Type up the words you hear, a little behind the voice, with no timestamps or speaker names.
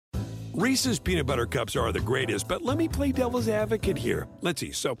Reese's peanut butter cups are the greatest, but let me play devil's advocate here. Let's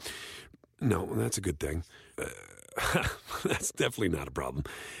see. So, no, that's a good thing. That's definitely not a problem.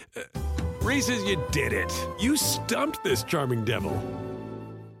 Reese's, you did it. You stumped this charming devil.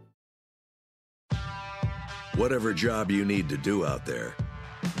 Whatever job you need to do out there,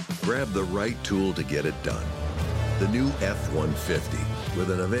 grab the right tool to get it done. The new F-150 with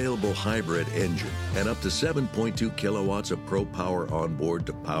an available hybrid engine and up to 7.2 kilowatts of Pro Power on board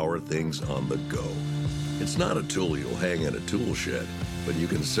to power things on the go. It's not a tool you'll hang in a tool shed, but you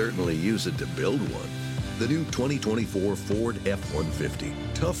can certainly use it to build one. The new 2024 Ford F-150.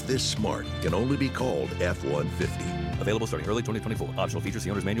 Tough this smart can only be called F-150. Available starting early 2024. Optional features,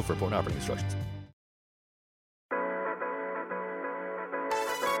 the owner's manual for important operating instructions.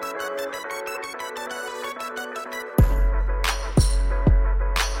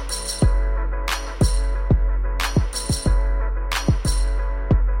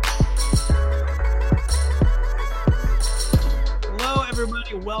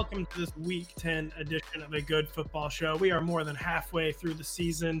 Welcome to this Week 10 edition of A Good Football Show. We are more than halfway through the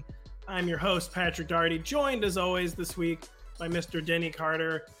season. I'm your host, Patrick Daugherty, joined as always this week by Mr. Denny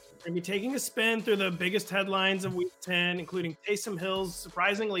Carter. We're going to be taking a spin through the biggest headlines of Week 10, including Taysom Hill's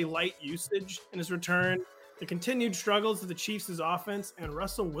surprisingly light usage in his return, the continued struggles of the Chiefs' offense, and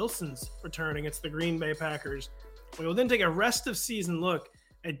Russell Wilson's return against the Green Bay Packers. We will then take a rest of season look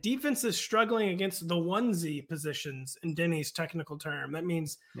at defenses struggling against the onesie positions in Denny's technical term. That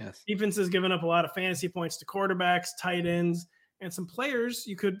means defenses giving up a lot of fantasy points to quarterbacks, tight ends, and some players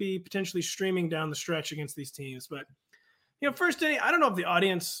you could be potentially streaming down the stretch against these teams. But, first, Denny, I don't know if the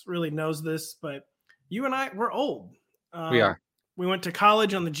audience really knows this, but you and I, we're old. We are. We went to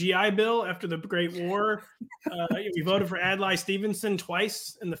college on the GI Bill after the Great War. We voted for Adlai Stevenson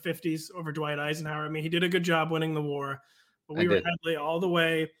twice in the 50s over Dwight Eisenhower. I mean, he did a good job winning the war. But we were Adlai all the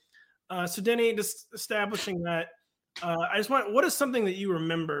way. So, Denny, just establishing that, I just want, what is something that you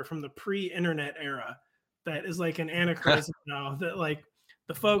remember from the pre-internet era that is like an anachronism now that like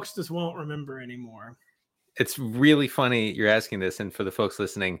the folks just won't remember anymore? It's really funny you're asking this, and for the folks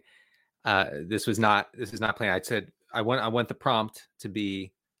listening, this is not planned. I said I want the prompt to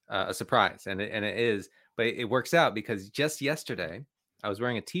be a surprise, and it is, but it works out because just yesterday I was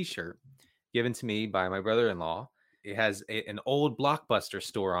wearing a T-shirt given to me by my brother-in-law. It has an old Blockbuster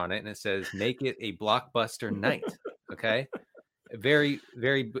store on it, and it says, "Make it a Blockbuster night." Okay. A very,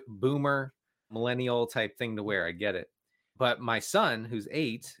 very boomer, millennial type thing to wear. I get it. But my son, who's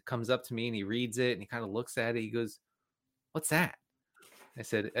 8, comes up to me and he reads it and he kind of looks at it. He goes, "What's that?" I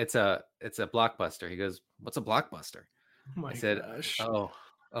said, It's a Blockbuster." He goes, "What's a Blockbuster?" I said, gosh. Oh,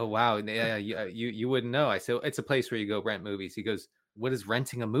 wow. Yeah, you wouldn't know. I said, "It's a place where you go rent movies." He goes, "What is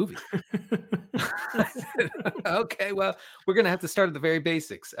renting a movie?" I said, okay, well, we're gonna have to start at the very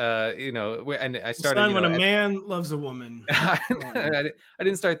basics. And I started when a man loves a woman. I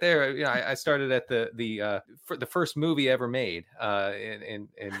didn't start there. I started at the first movie ever made in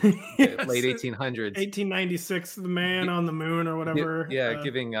the late 1800s, 1896, The Man on the Moon or whatever.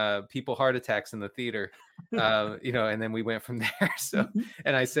 Giving people heart attacks in the theater. And then we went from there. So,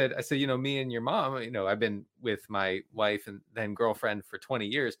 and I said, me and your mom, I've been with my wife and then girlfriend for 20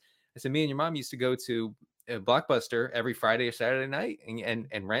 years. I said, me and your mom used to go to a Blockbuster every Friday or Saturday night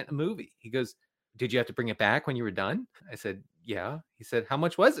and rent a movie. He goes, "Did you have to bring it back when you were done?" I said, "Yeah." He said, "How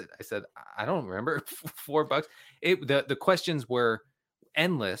much was it?" I said, "I don't remember." $4. The questions were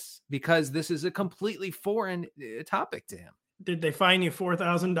endless because this is a completely foreign topic to him. Did they fine you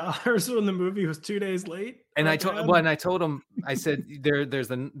 $4,000 when the movie was 2 days late? And I told him, I said,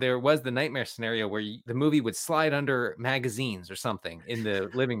 there was the nightmare scenario where the movie would slide under magazines or something in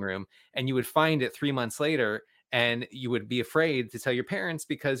the living room, and you would find it 3 months later, and you would be afraid to tell your parents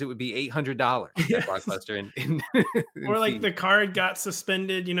because it would be $800 at Blockbuster. Or like the card got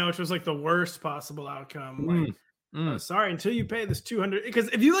suspended, which was like the worst possible outcome. Sorry, until you pay this $200. Because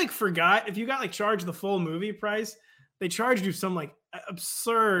if you if you got charged the full movie price, they charged you some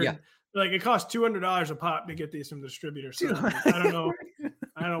absurd, like it costs $200 a pop to get these from the distributor. So I don't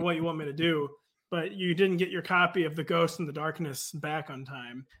know what you want me to do, but you didn't get your copy of The Ghost in the Darkness back on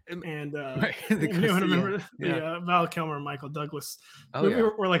time. And anyone remember the Val Kilmer, Michael Douglas movie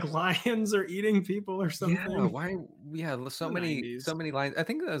where like lions are eating people or something? Yeah, why? Yeah, so many lions. I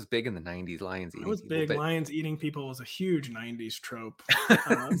think that was big in the 90s. Lions eating people. Big. Lions eating people was a huge 90s trope.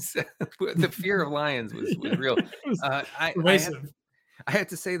 The fear of lions was real. I have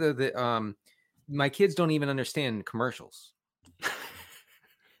to say though that my kids don't even understand commercials.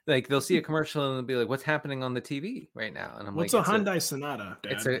 Like they'll see a commercial and they'll be like, "What's happening on the TV right now?" And I'm What's like, a Hyundai Sonata,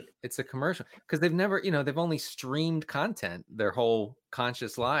 Dad? it's a commercial because they've never, they've only streamed content their whole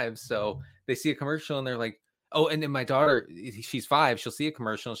conscious lives. So they see a commercial and they're like, "Oh," and then my daughter, she's 5, she'll see a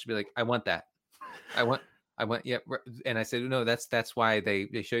commercial and she'll be like, "I want that. I want, yeah." And I said, "No, that's why they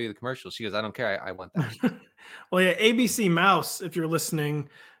show you the commercial." She goes, "I don't care. I want that." Well, yeah, ABC Mouse, if you're listening,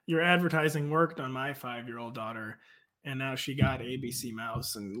 your advertising worked on my 5-year-old daughter. And now she got ABC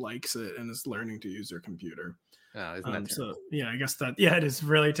Mouse and likes it and is learning to use her computer. Oh, isn't that terrible? So yeah, I guess it is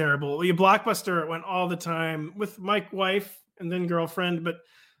really terrible. Blockbuster went all the time with my wife and then girlfriend, but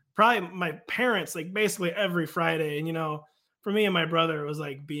probably my parents, like basically every Friday. And for me and my brother, it was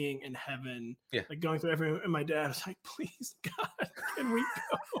like being in heaven. Yeah. Like going through every, and my dad was like, "Please, God, can we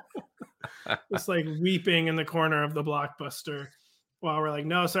go?" Just like weeping in the corner of the Blockbuster while we're like,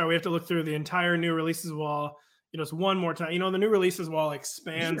 "No, sorry, we have to look through the entire new releases wall. It's one more time." The new releases wall like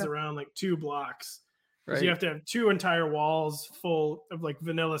spans around like 2 blocks. Right. So you have to have 2 entire walls full of like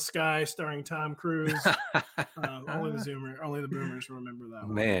Vanilla Sky starring Tom Cruise. Only the boomers remember that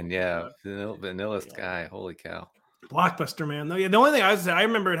one. Man, yeah. Vanilla Sky. Holy cow. Blockbuster, man. Though, yeah, the only thing I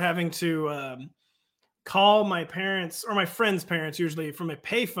remember having to call my parents or my friends' parents, usually from a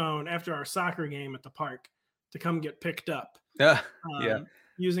payphone after our soccer game at the park, to come get picked up. Yeah.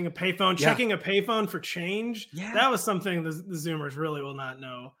 Using a payphone, checking a payphone for change. Yeah. That was something the Zoomers really will not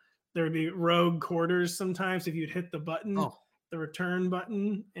know. There would be rogue quarters sometimes if you'd hit the button, the return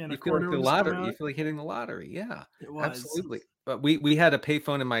button, and a quarter like the lottery. You feel like hitting the lottery. Yeah, it was. Absolutely. But we had a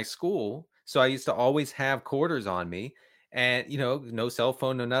payphone in my school, so I used to always have quarters on me, and no cell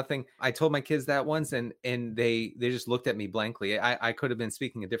phone, no nothing. I told my kids that once, and they just looked at me blankly. I could have been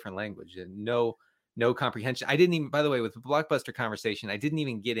speaking a different language, and no comprehension. I didn't even, by the way, with the Blockbuster conversation, I didn't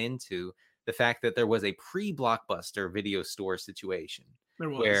even get into the fact that there was a pre-Blockbuster video store situation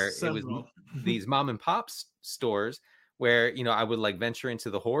where it was these mom and pop stores where, I would like venture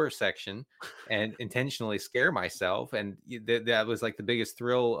into the horror section and intentionally scare myself. And that was like the biggest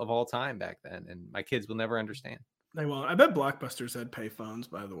thrill of all time back then. And my kids will never understand. They won't. I bet Blockbusters had payphones,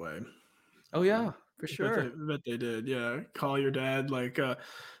 by the way. Oh, yeah. For sure. I bet they did. Yeah. Call your dad. Like,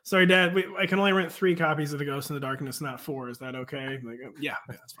 "Sorry, Dad, I can only rent 3 copies of The Ghost in the Darkness, not 4. Is that okay?" Like, yeah,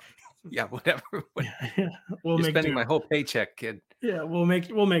 that's fine. Yeah, whatever. Yeah. You're spending my whole paycheck, kid. Yeah, we'll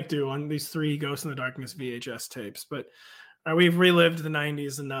make do on these 3 Ghost in the Darkness VHS tapes. But we've relived the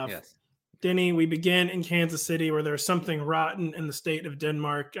 90s enough. Yes. Denny, we begin in Kansas City where there's something rotten in the state of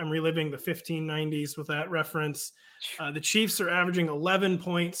Denmark. I'm reliving the 1590s with that reference. The Chiefs are averaging 11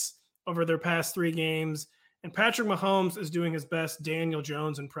 points over their past 3 games. And Patrick Mahomes is doing his best Daniel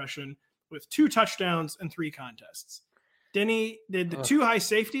Jones impression with 2 touchdowns and 3 contests. Denny, did the too high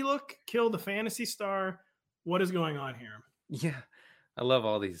safety look kill the fantasy star? What is going on here? Yeah. I love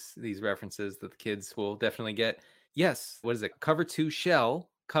all these references that the kids will definitely get. Yes. What is it? Cover 2 shell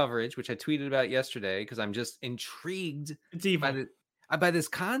coverage, which I tweeted about yesterday because I'm just intrigued by this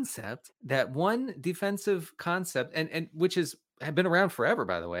concept, that one defensive concept, and which have been around forever,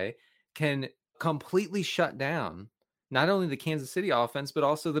 by the way, can completely shut down not only the Kansas City offense, but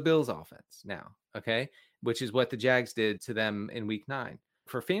also the Bills offense now, okay? Which is what the Jags did to them in week 9.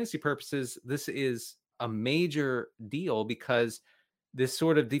 For fantasy purposes, this is a major deal because this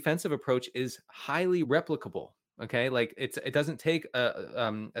sort of defensive approach is highly replicable, okay? Like it doesn't take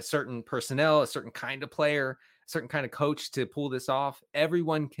a certain personnel, a certain kind of player, a certain kind of coach to pull this off.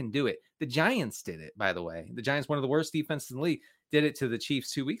 Everyone can do it. The Giants did it, by the way. The Giants, one of the worst defenses in the league, did it to the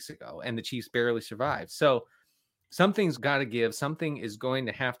Chiefs 2 weeks ago, and the Chiefs barely survived. So something's got to give. Something is going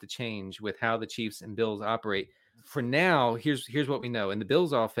to have to change with how the Chiefs and Bills operate. For now, here's what we know. In the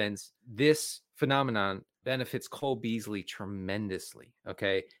Bills offense, this phenomenon benefits Cole Beasley tremendously,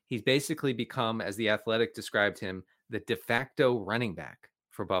 okay? He's basically become, as The Athletic described him, the de facto running back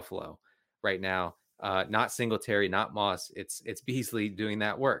for Buffalo right now. Not Singletary, not Moss. It's Beasley doing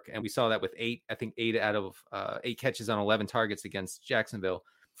that work. And we saw that with 8 out of 8 catches on 11 targets against Jacksonville.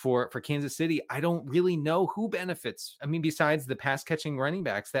 For Kansas City, I don't really know who benefits. I mean, besides the pass catching running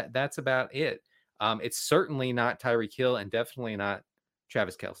backs, that's about it. It's certainly not Tyreek Hill and definitely not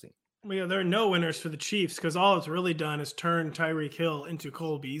Travis Kelce. Well, yeah, there are no winners for the Chiefs because all it's really done is turn Tyreek Hill into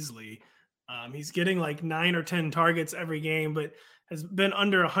Cole Beasley. He's getting like 9 or 10 targets every game, but has been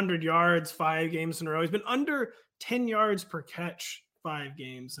under 100 yards 5 games in a row. He's been under 10 yards per catch 5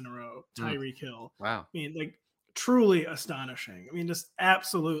 games in a row. Tyreek Hill. Wow. I mean, like, truly astonishing. I mean, just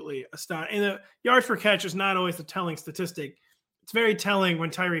absolutely astonishing. And the yards per catch is not always a telling statistic. It's very telling when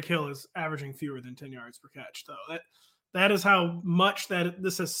Tyreek Hill is averaging fewer than 10 yards per catch, though. That is how much that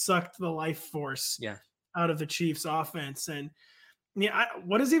this has sucked the life force out of the Chiefs offense. And Yeah,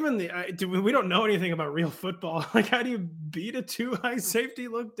 what is even we don't know anything about real football. Like, how do you beat a too high safety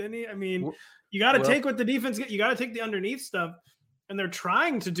look, Denny? I mean, you got to Well, take what the defense get. You got to take the underneath stuff, and they're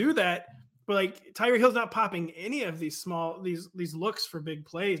trying to do that. But like Tyreek Hill's not popping any of these these looks for big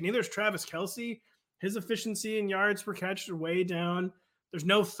plays. Neither is Travis Kelce. His efficiency and yards per catch are way down. There's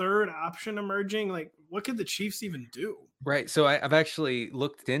no third option emerging. Like, what could the Chiefs even do? Right. So I've actually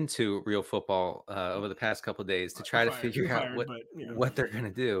looked into real football over the past couple of days to try to figure out what they're going to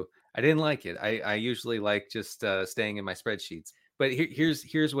do. I didn't like it. I usually like just staying in my spreadsheets. But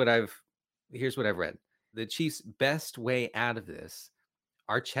here's what I've read. The Chiefs' best way out of this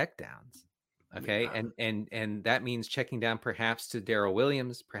are checkdowns. Okay, yeah. and that means checking down perhaps to Darrell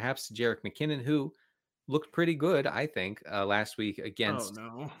Williams, perhaps to Jerick McKinnon, who looked pretty good, I think, last week against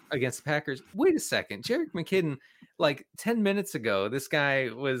the Packers. Wait a second, Jerick McKinnon, like 10 minutes ago, this guy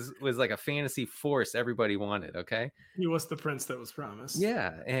was like a fantasy force everybody wanted. Okay, he was the prince that was promised.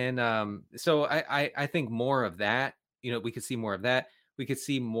 Yeah, and so I think more of that. You know, we could see more of that. We could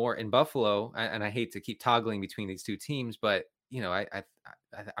see more in Buffalo, and I hate to keep toggling between these two teams, but you know,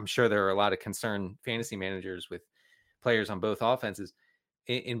 I'm sure there are a lot of concerned fantasy managers with players on both offenses.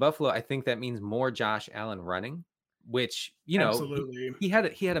 In Buffalo, I think that means more Josh Allen running, which, you know, absolutely. He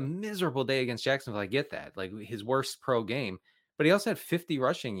had a miserable day against Jacksonville. I get that, like his worst pro game, but he also had 50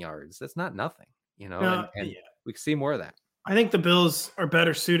 rushing yards. That's not nothing, you know, and we can see more of that. I think the Bills are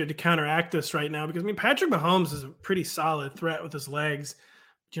better suited to counteract this right now because, I mean, Patrick Mahomes is a pretty solid threat with his legs.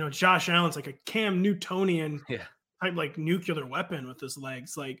 You know, Josh Allen's like a Cam Newtonian type, like nuclear weapon with his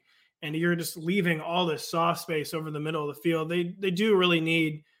legs. Like, and you're just leaving all this soft space over the middle of the field. They do really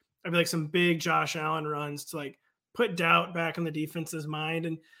need, I feel like, some big Josh Allen runs to like put doubt back in the defense's mind.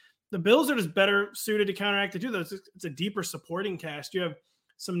 And the Bills are just better suited to counteract to do those. It's a deeper supporting cast. You have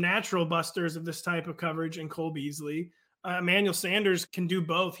some natural busters of this type of coverage in Cole Beasley. Emmanuel Sanders can do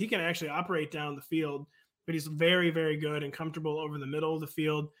both. He can actually operate down the field, but he's very, very good and comfortable over the middle of the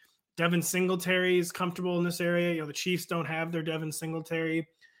field. Devin Singletary is comfortable in this area. You know, the Chiefs don't have their Devin Singletary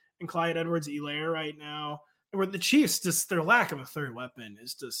and Clyde Edwards-Helaire right now. Where the Chiefs, just their lack of a third weapon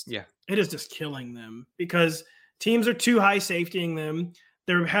is just, it is just killing them because teams are too high safetying them.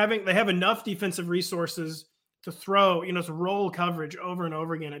 They have enough defensive resources to throw, you know, to roll coverage over and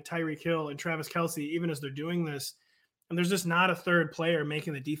over again at Tyreek Hill and Travis Kelce, even as they're doing this. And there's just not a third player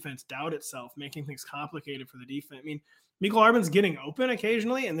making the defense doubt itself, making things complicated for the defense. I mean, Mecole Hardman's getting open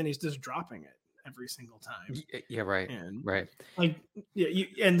occasionally, and then he's just dropping it every single time. Yeah, right. And right. Like,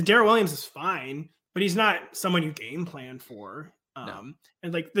 and Darrell Williams is fine, but he's not someone you game plan for. No.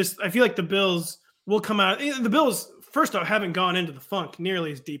 And like this, I feel like the Bills will come out. The Bills, first off, haven't gone into the funk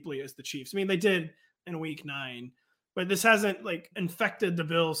nearly as deeply as the Chiefs. I mean, they did in week 9, but this hasn't like infected the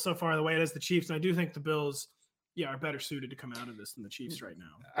Bills so far the way it has the Chiefs. And I do think the Bills are better suited to come out of this than the Chiefs right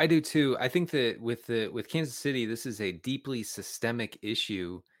now. I do too. I think that with Kansas City, this is a deeply systemic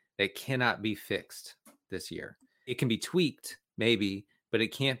issue that cannot be fixed this year. It can be tweaked maybe, but it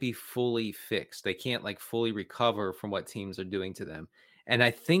can't be fully fixed. They can't like fully recover from what teams are doing to them. And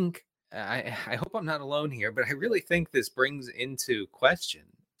I think, I hope I'm not alone here, but I really think this brings into question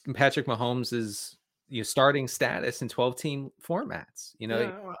Patrick Mahomes' starting status in 12-team formats. You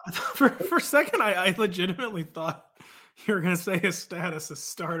know, for a second, I legitimately thought you were going to say his status as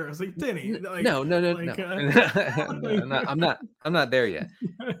starter. I was like, Denny, like, no. I'm not there yet.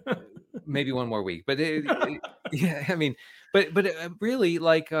 Maybe one more week, but I mean, but really,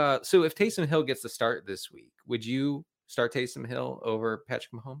 like, so if Taysom Hill gets the start this week, would you start Taysom Hill over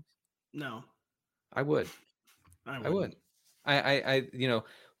Patrick Mahomes? No, I would. I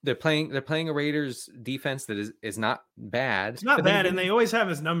they're playing a Raiders defense that is not bad. It's not bad, and they always have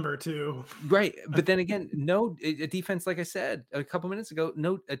his number too. Right, but then again, a defense, like I said a couple minutes ago,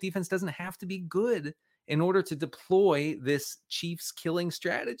 a defense doesn't have to be good in order to deploy this Chiefs killing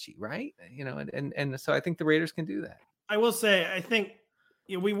strategy, right? You know, and so I think the Raiders can do that. I will say, I think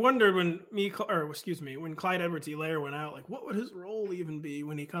we wondered when Clyde Edwards-Helaire went out, like what would his role even be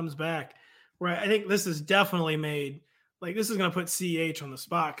when he comes back? Where I think this is definitely made. Like, this is going to put CH on the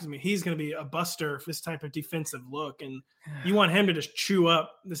spot because, I mean, he's going to be a buster for this type of defensive look. And you want him to just chew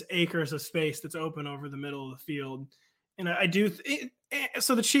up this acres of space that's open over the middle of the field. And I do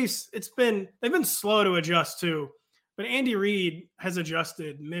so the Chiefs, they've been slow to adjust too. But Andy Reid has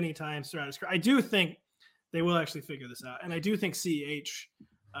adjusted many times throughout his career. I do think they will actually figure this out. And I do think CH,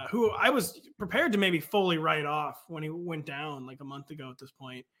 who I was prepared to maybe fully write off when he went down like a month ago at this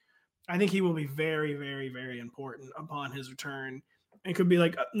point, I think he will be very, very, very important upon his return. And could be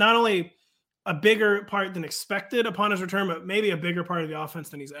like not only a bigger part than expected upon his return, but maybe a bigger part of the offense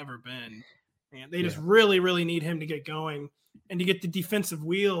than he's ever been. And they just really, really need him to get going and to get the defensive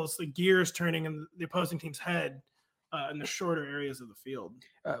wheels, the gears turning in the opposing team's head in the shorter areas of the field.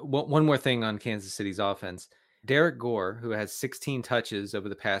 One more thing on Kansas City's offense. Derek Gore, who has 16 touches over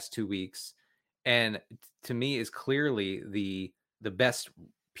the past 2 weeks, and to me is clearly the best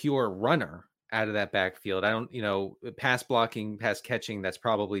pure runner out of that backfield. I don't, pass blocking, pass catching, that's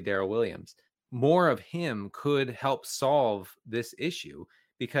probably Darrell Williams. More of him could help solve this issue,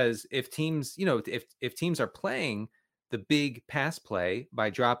 because if teams, if teams are playing the big pass play by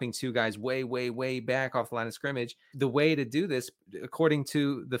dropping two guys way, way, way back off the line of scrimmage, the way to do this, according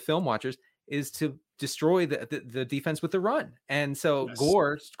to the film watchers, is to destroy the defense with the run. And so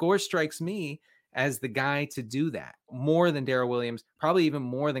yes. Gore strikes me as the guy to do that more than Darrell Williams, probably even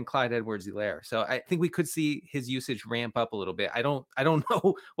more than Clyde Edwards-Helaire. So I think we could see his usage ramp up a little bit. I don't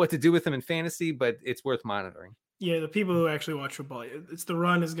know what to do with him in fantasy, but it's worth monitoring. Yeah, the people who actually watch football, it's the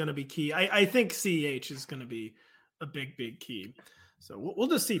run is going to be key. I think CEH is going to be a big, big key. So we'll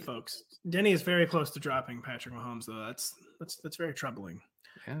just see, folks. Denny is very close to dropping Patrick Mahomes, though. That's very troubling.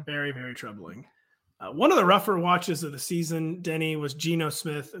 Yeah. Very, very troubling. One of the rougher watches of the season, Denny, was Geno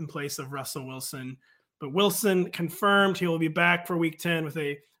Smith in place of Russell Wilson. But Wilson confirmed he will be back for Week 10 with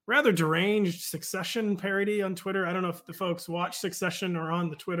a rather deranged Succession parody on Twitter. I don't know if the folks watch Succession or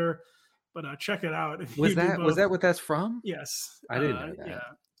on the Twitter, but check it out. Was that what that's from? Yes. I didn't know that. Yeah.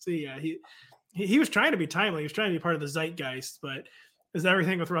 So, yeah, he was trying to be timely. He was trying to be part of the zeitgeist, but as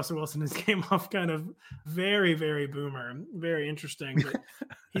everything with Russell Wilson has came off kind of very, very boomer, very interesting. But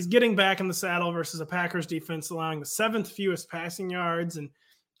he's getting back in the saddle versus a Packers defense allowing the 7th fewest passing yards and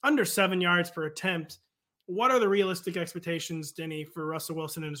under 7 yards per attempt. What are the realistic expectations, Denny, for Russell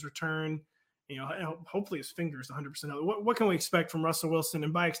Wilson in his return? Hopefully his finger's 100%. What can we expect from Russell Wilson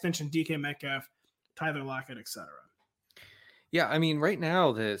and by extension DK Metcalf, Tyler Lockett, etc.? Yeah, I mean, right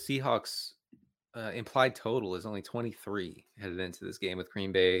now the Seahawks implied total is only 23 headed into this game with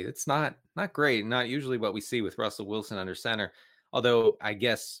Green Bay. It's not great, not usually what we see with Russell Wilson under center, although I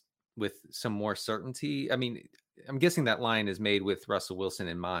guess with some more certainty. I mean, I'm guessing that line is made with Russell Wilson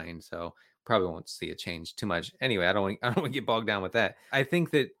in mind, so probably won't see it change too much. Anyway, I don't want to get bogged down with that. I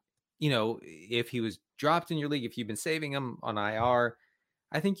think that, if he was dropped in your league, if you've been saving him on IR,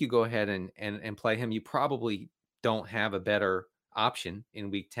 I think you go ahead and play him. You probably don't have a better option in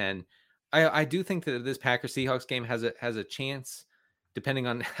Week 10. I do think that this Packers-Seahawks game has a chance, depending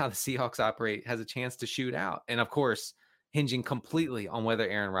on how the Seahawks operate, has a chance to shoot out. And, of course, hinging completely on whether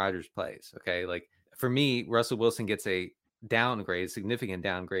Aaron Rodgers plays, okay? Like, for me, Russell Wilson gets a significant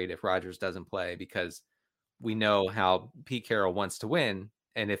downgrade if Rodgers doesn't play, because we know how Pete Carroll wants to win.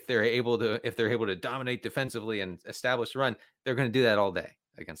 And if they're able to dominate defensively and establish the run, they're going to do that all day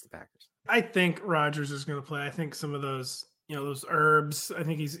against the Packers. I think Rodgers is going to play. I think some of those those herbs, I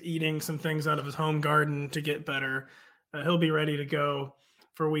think he's eating some things out of his home garden to get better. He'll be ready to go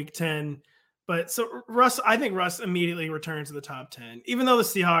for Week 10. But so I think Russ immediately returns to the top 10, even though the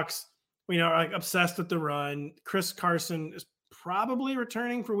Seahawks, are like obsessed with the run. Chris Carson is probably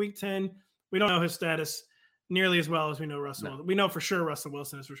returning for Week 10. We don't know his status nearly as well as we know Russell. No. We know for sure Russell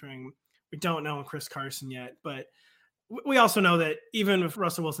Wilson is returning. We don't know Chris Carson yet, but we also know that even if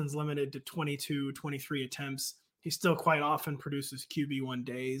Russell Wilson's limited to 22, 23 attempts, he still quite often produces QB1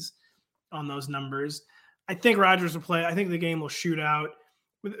 days on those numbers. I think Rodgers will play. I think the game will shoot out.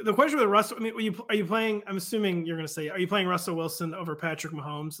 The question with Russell, are you playing? I'm assuming you're going to say, are you playing Russell Wilson over Patrick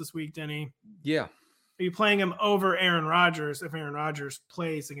Mahomes this week, Denny? Yeah. Are you playing him over Aaron Rodgers if Aaron Rodgers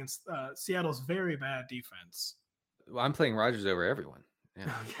plays against Seattle's very bad defense? Well, I'm playing Rodgers over everyone.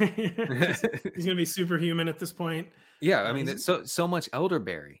 Yeah. He's going to be superhuman at this point. Yeah, I mean, it's so much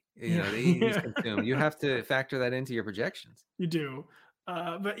elderberry, he's consumed. You have to factor that into your projections. You do.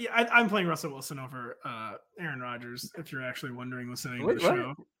 But yeah, I'm playing Russell Wilson over Aaron Rodgers, if you're actually wondering listening to the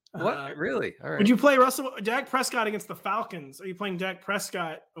show. What? Really? All right. Would you play Dak Prescott against the Falcons? Are you playing Dak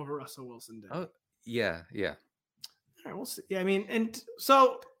Prescott over Russell Wilson? Oh, yeah. All right, we'll see. Yeah, I mean, and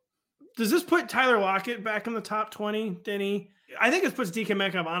so does this put Tyler Lockett back in the top 20, Denny? I think it puts DK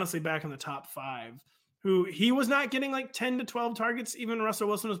Metcalf, honestly, back in the top 5. Who he was not getting like 10 to 12 targets, even Russell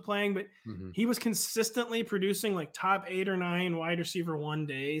Wilson was playing, but he was consistently producing like top 8 or 9 wide receiver 1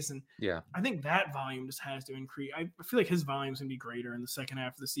 days. And yeah, I think that volume just has to increase. I feel like his volume is going to be greater in the second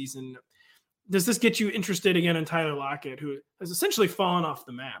half of the season. Does this get you interested again in Tyler Lockett, who has essentially fallen off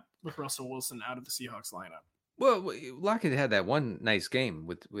the map with Russell Wilson out of the Seahawks lineup? Well, Lockett had that one nice game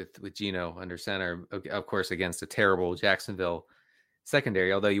with Geno under center, of course, against a terrible Jacksonville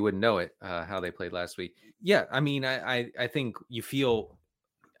secondary, although you wouldn't know it, how they played last week. Yeah, I mean, I think you feel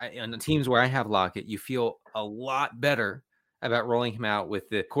on the teams where I have Lockett, you feel a lot better about rolling him out with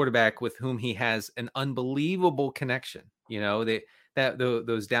the quarterback with whom he has an unbelievable connection.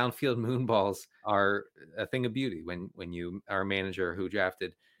 Those downfield moon balls are a thing of beauty when you are a manager who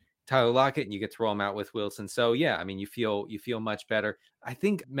drafted Tyler Lockett and you get to roll him out with Wilson. So yeah, I mean, you feel much better. I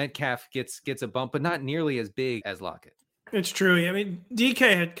think Metcalf gets a bump, but not nearly as big as Lockett. It's true. I mean,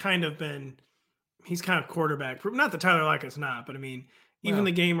 DK had kind of been, he's kind of quarterback. Not that Tyler Lockett's not, but I mean, even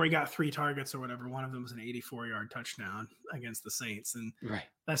the game where he got 3 targets or whatever, one of them was an 84-yard touchdown against the Saints. And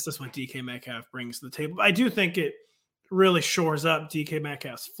that's just what DK Metcalf brings to the table. I do think it really shores up DK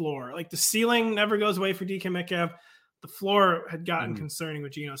Metcalf's floor. Like the ceiling never goes away for DK Metcalf. The floor had gotten concerning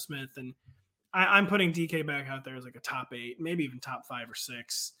with Geno Smith. And I'm putting DK back out there as like a top 8, maybe even top 5 or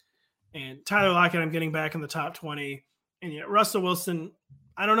 6. And Tyler Lockett, I'm getting back in the top 20. And Russell Wilson,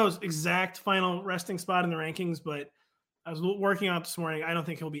 I don't know his exact final resting spot in the rankings, but I was working out this morning. I don't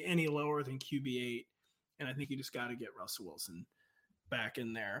think he'll be any lower than QB8. And I think you just got to get Russell Wilson back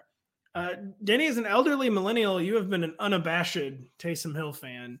in there. Denny, is an elderly millennial. You have been an unabashed Taysom Hill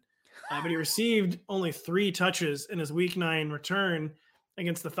fan, but he received only 3 touches in his Week 9 return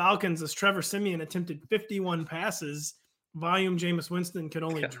against the Falcons as Trevor Siemian attempted 51 passes, volume Jameis Winston could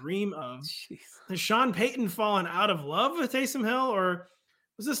only dream of. Has Sean Payton fallen out of love with Taysom Hill, or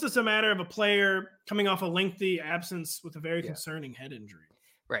was this just a matter of a player coming off a lengthy absence with a very concerning head injury?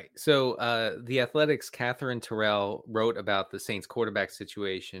 Right. So the Athletics' Catherine Terrell wrote about the Saints quarterback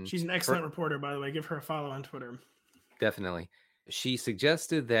situation. She's an excellent reporter, by the way. Give her a follow on Twitter. Definitely. She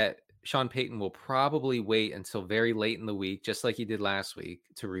suggested that Sean Payton will probably wait until very late in the week, just like he did last week,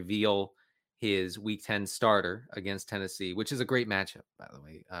 to reveal his Week 10 starter against Tennessee, which is a great matchup, by the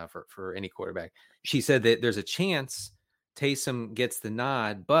way, for any quarterback. She said that there's a chance Taysom gets the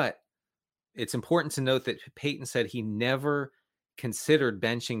nod, but it's important to note that Payton said he never considered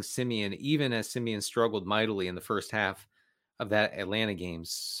benching Siemian, even as Siemian struggled mightily in the first half of that Atlanta game.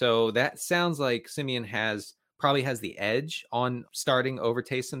 So that sounds like Siemian probably has the edge on starting over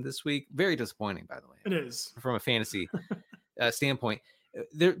Taysom this week. Very disappointing, by the way. It is. From a fantasy standpoint.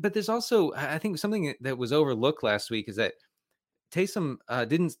 But there's also, I think, something that was overlooked last week is that Taysom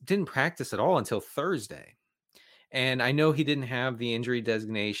didn't practice at all until Thursday. And I know he didn't have the injury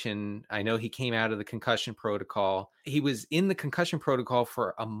designation. I know he came out of the concussion protocol. He was in the concussion protocol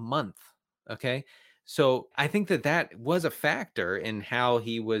for a month. Okay. So I think that was a factor in how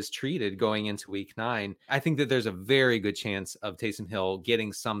he was treated going into Week 9. I think that there's a very good chance of Taysom Hill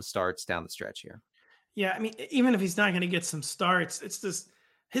getting some starts down the stretch here. Yeah, I mean, even if he's not going to get some starts, it's just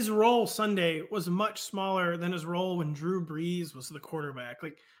his role Sunday was much smaller than his role when Drew Brees was the quarterback.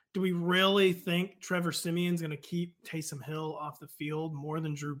 Like, do we really think Trevor Siemian's going to keep Taysom Hill off the field more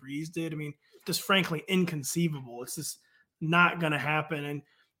than Drew Brees did? I mean, just frankly inconceivable. It's just not going to happen. And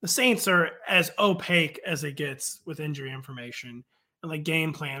the Saints are as opaque as it gets with injury information and like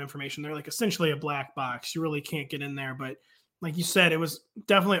game plan information. They're like essentially a black box. You really can't get in there. But like you said, it was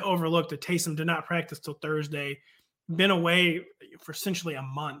definitely overlooked that Taysom did not practice till Thursday, been away for essentially a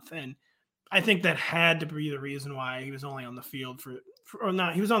month. And I think that had to be the reason why he was only on the field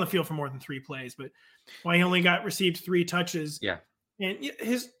he was on the field for more than 3 plays, but why he only received 3 touches. Yeah. And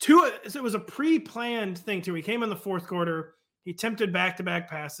it was a pre-planned thing too. He came in the fourth quarter. He attempted back-to-back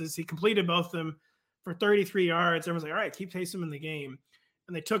passes. He completed both of them for 33 yards. Everyone's like, all right, keep Taysom in the game.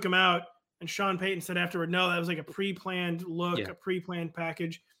 And they took him out. And Sean Payton said afterward, no, that was like a pre-planned look, a pre-planned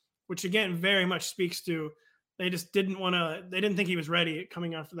package, which again, very much speaks to they just didn't think he was ready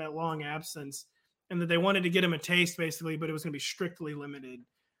coming after that long absence, and that they wanted to get him a taste basically, but it was going to be strictly limited.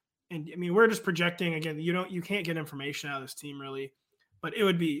 And I mean, we're just projecting again, you can't get information out of this team really, but it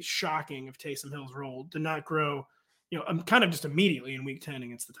would be shocking if Taysom Hill's role did not grow, kind of just immediately in Week 10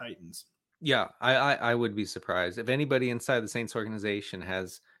 against the Titans. Yeah, I would be surprised. If anybody inside the Saints organization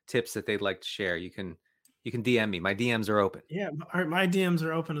has tips that they'd like to share, you can DM me. My DMs are open. Yeah, my DMs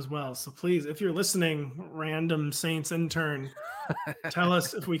are open as well. So please, if you're listening, random Saints intern, tell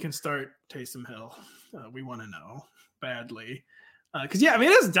us if we can start Taysom Hill. We want to know badly. Because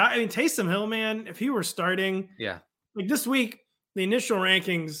Taysom Hill, man, if he were starting, like this week, the initial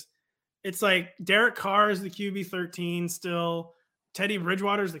rankings, it's like Derek Carr is the QB 13 still, Teddy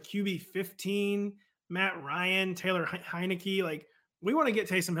Bridgewater's the QB 15, Matt Ryan, Taylor Heineke. Like, we want to get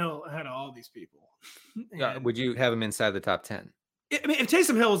Taysom Hill ahead of all these people. Would you have him inside the top 10? I mean, if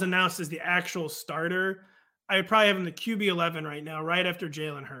Taysom Hill was announced as the actual starter, I would probably have him the QB 11 right now, right after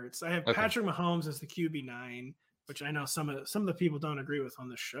Jalen Hurts. I have Patrick Mahomes as the QB 9, which I know some of the people don't agree with on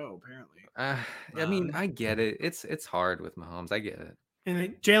this show, apparently. I mean, I get it. It's hard with Mahomes. I get it.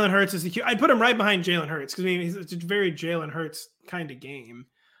 And Jalen Hurts is the QB. I'd put him right behind Jalen Hurts because I mean, it's a very Jalen Hurts kind of game.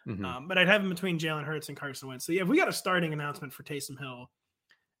 But I'd have him between Jalen Hurts and Carson Wentz. So yeah, if we got a starting announcement for Taysom Hill,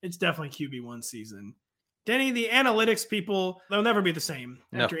 it's definitely QB1 season. Denny, the analytics people, they'll never be the same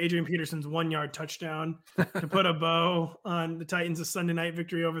after Adrian Peterson's 1-yard touchdown to put a bow on the Titans' Sunday night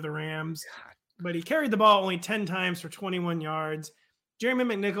victory over the Rams. But he carried the ball only 10 times for 21 yards. Jeremy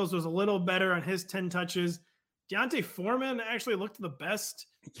McNichols was a little better on his 10 touches. Deontay Foreman actually looked the best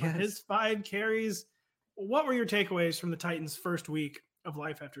on his 5 carries. What were your takeaways from the Titans' first week of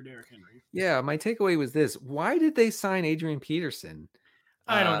life after Derrick Henry? Yeah, my takeaway was this. Why did they sign Adrian Peterson?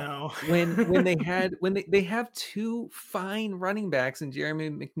 I don't know. when they have 2 fine running backs in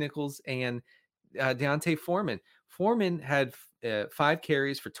Jeremy McNichols and Deontay Foreman. Foreman had 5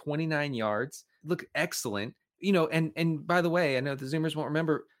 carries for 29 yards. Looked excellent. And by the way, I know the Zoomers won't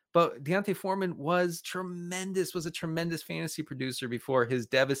remember, but Deontay Foreman was a tremendous fantasy producer before his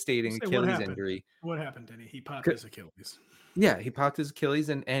devastating Achilles injury. What happened, Denny? He popped his Achilles. Yeah, he popped his Achilles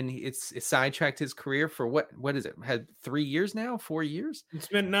and it's sidetracked his career for what is it? Had 3 years now, 4 years? It's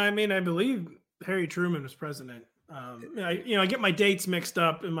been, I believe Harry Truman was president. I get my dates mixed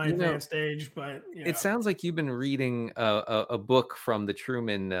up in my advanced age, but it sounds like you've been reading a book from the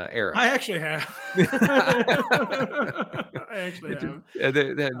Truman era. I actually have. It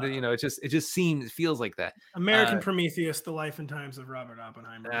just feels like that. American Prometheus: The Life and Times of Robert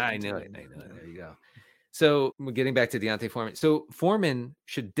Oppenheimer. I know it. There you go. So getting back to Deontay Foreman. So Foreman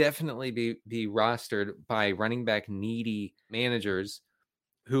should definitely be rostered by running back needy managers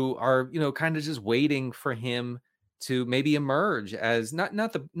who are, kind of just waiting for him to maybe emerge as not a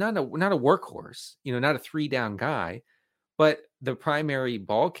workhorse, not a 3-down guy, but the primary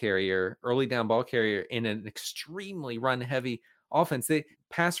ball carrier, early down ball carrier in an extremely run heavy offense. The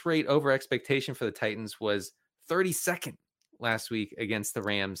pass rate over expectation for the Titans was 32nd last week against the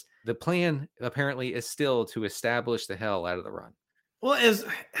Rams. The plan apparently is still to establish the hell out of the run. Well,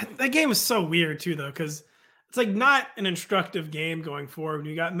 that game is so weird too, though, because it's like not an instructive game going forward.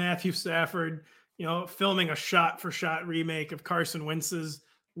 You got Matthew Stafford, filming a shot-for-shot remake of Carson Wentz's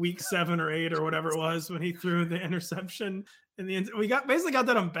week 7 or 8 or whatever it was when he threw the interception. We basically got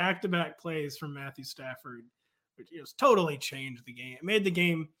that on back-to-back plays from Matthew Stafford, which totally changed the game. It made the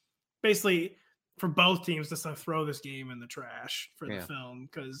game basically for both teams to throw this game in the trash for the film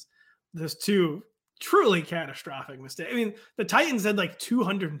because there's 2 truly catastrophic mistakes. The Titans had like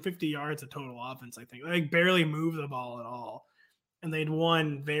 250 yards of total offense, I think. They barely moved the ball at all, and they'd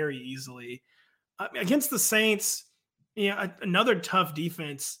won very easily. Against the Saints, another tough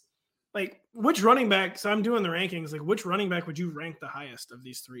defense. Like, which running back? So I'm doing the rankings. Like, which running back would you rank the highest of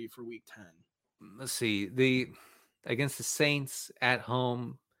these 3 for Week 10? Let's see. Against the Saints at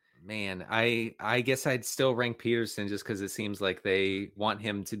home, man, I guess I'd still rank Peterson just because it seems like they want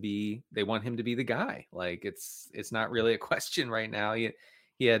him to be the guy. Like, it's not really a question right now. He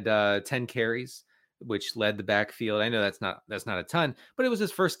had 10 carries, which led the backfield. I know that's not a ton, but it was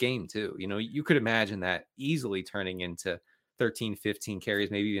his first game too. You could imagine that easily turning into 13, 15 carries,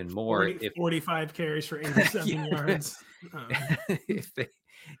 maybe even more. 45 carries for 87 yards.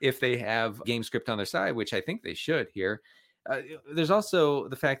 If they have game script on their side, which I think they should here. There's also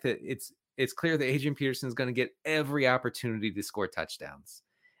the fact that it's clear that Adrian Peterson is going to get every opportunity to score touchdowns.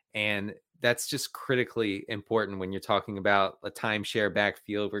 And that's just critically important when you're talking about a timeshare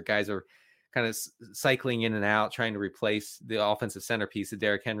backfield where guys are kind of cycling in and out, trying to replace the offensive centerpiece that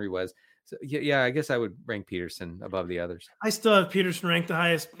Derrick Henry was. So yeah, I guess I would rank Peterson above the others. I still have Peterson ranked the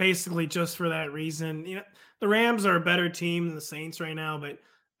highest, basically just for that reason. The Rams are a better team than the Saints right now, but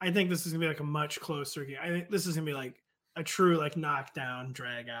I think this is gonna be like a much closer game. I think this is gonna be like a true like knockdown,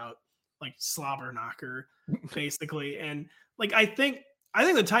 drag out, like slobber knocker, basically. And like I think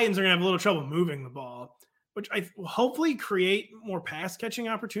the Titans are gonna have a little trouble moving the ball, which I will hopefully create more pass catching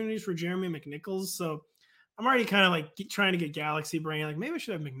opportunities for Jeremy McNichols. So I'm already kind of like trying to get galaxy brain. Like maybe I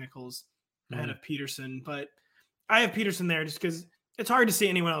should have McNichols ahead of Peterson, but I have Peterson there just because it's hard to see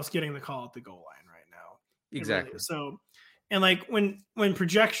anyone else getting the call at the goal line right now. Exactly. Really, so, and like when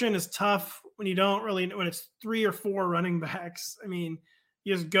projection is tough, when it's 3 or 4 running backs, you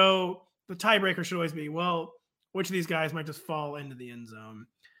just go, the tiebreaker should always be, well, which of these guys might just fall into the end zone?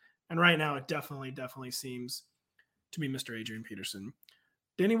 And right now, it definitely seems to be Mr. Adrian Peterson.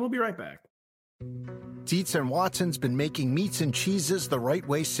 Denny, we'll be right back. Dietz & Watson's been making meats and cheeses the right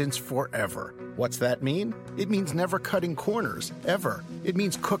way since forever. What's that mean? It means never cutting corners, ever. It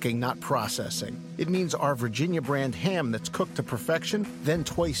means cooking, not processing. It means our Virginia brand ham that's cooked to perfection, then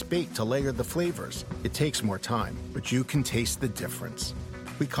twice baked to layer the flavors. It takes more time, but you can taste the difference.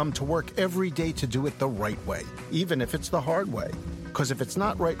 We come to work every day to do it the right way, even if it's the hard way. Because if it's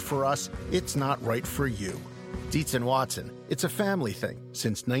not right for us, it's not right for you. Dietz and Watson, it's a family thing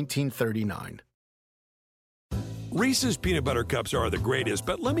since 1939. Reese's peanut butter cups are the greatest,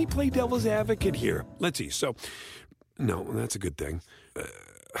 but let me play devil's advocate here. Let's see. So, no, that's a good thing.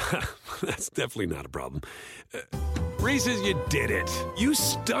 That's definitely not a problem. Reese's, you did it. You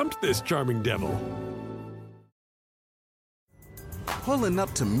stumped this charming devil. Pulling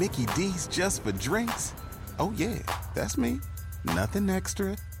up to Mickey D's just for drinks? Oh yeah, that's me. Nothing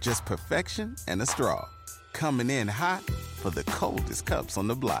extra, just perfection and a straw. Coming in hot for the coldest cups on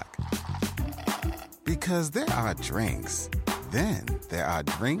the block. Because there are drinks. Then there are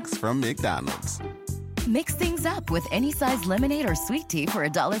drinks from McDonald's. Mix things up with any size lemonade or sweet tea for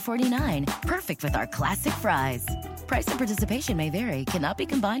 $1.49. Perfect with our classic fries. Price and participation may vary. Cannot be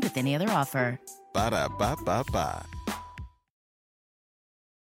combined with any other offer. Ba-da-ba-ba-ba.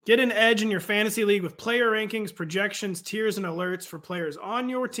 Get an edge in your fantasy league with player rankings, projections, tiers, and alerts for players on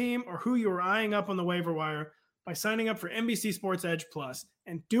your team or who you're eyeing up on the waiver wire by signing up for NBC Sports Edge Plus.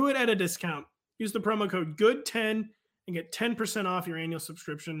 And do it at a discount. Use the promo code GOOD10 and get 10% off your annual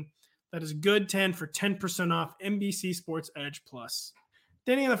subscription. That is GOOD10 for 10% off NBC Sports Edge Plus.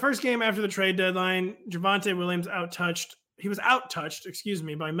 Denny, in the first game after the trade deadline, Javonte Williams was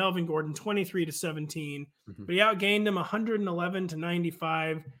outtouched, by Melvin Gordon, 23-17, but he outgained him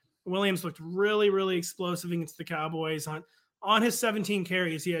 111-95. Williams looked really, really explosive against the Cowboys. On his 17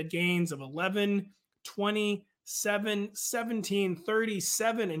 carries, he had gains of 11, 20, 7, 17,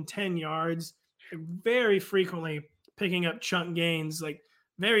 37, and 10 yards. Very frequently picking up chunk gains, like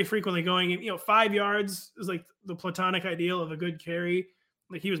very frequently going, 5 yards is like the platonic ideal of a good carry.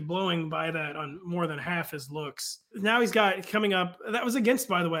 Like he was blowing by that on more than half his looks. Now he's got coming up. That was against,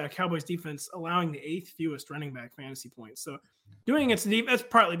 by the way, a Cowboys defense allowing the 8th fewest running back fantasy points. So doing against the that's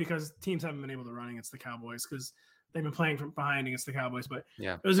partly because teams haven't been able to run against the Cowboys because they've been playing from behind against the Cowboys. But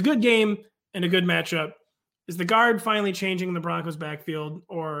yeah, it was a good game and a good matchup. Is the guard finally changing the Broncos backfield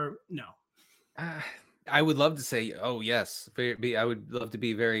or no? I would love to say, oh, yes. I would love to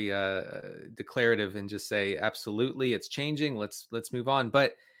be very declarative and just say, absolutely, it's changing. Let's move on.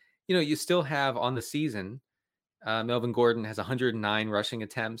 But, you still have on the season, Melvin Gordon has 109 rushing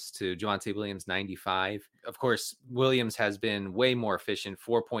attempts to Javonte Williams' 95. Of course, Williams has been way more efficient,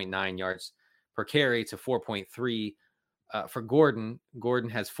 4.9 yards per carry to 4.3 for Gordon.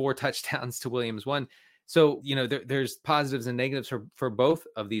 Gordon has 4 touchdowns to Williams' 1. So, there's positives and negatives for both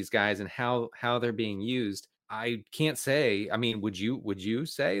of these guys and how they're being used. I can't say. I mean, would you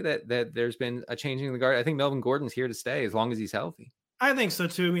say that there's been a changing of the guard? I think Melvin Gordon's here to stay as long as he's healthy. I think so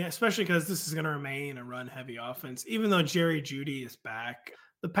too. I mean, especially because this is going to remain a run-heavy offense, even though Jerry Jeudy is back.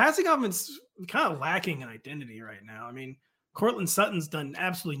 The passing offense is kind of lacking an identity right now. I mean, Cortland Sutton's done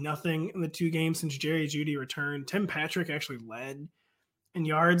absolutely nothing in the 2 games since Jerry Jeudy returned. Tim Patrick actually led in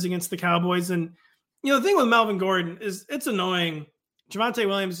yards against the Cowboys, and the thing with Melvin Gordon is it's annoying. Javonte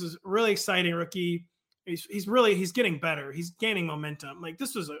Williams is a really exciting rookie. He's getting better. He's gaining momentum. Like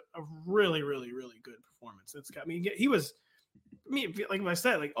this was a really, really, really good performance. Like I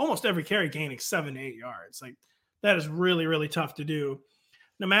said, like almost every carry gaining 7 to 8 yards. Like that is really, really tough to do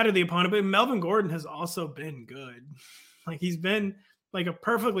no matter the opponent. But Melvin Gordon has also been good. Like he's been like a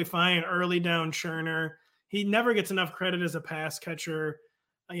perfectly fine early down churner. He never gets enough credit as a pass catcher.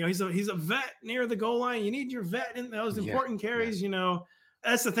 He's a vet near the goal line. You need your vet in those important carries. Yeah.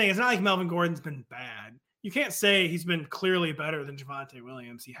 That's the thing. It's not like Melvin Gordon's been bad. You can't say he's been clearly better than Javonte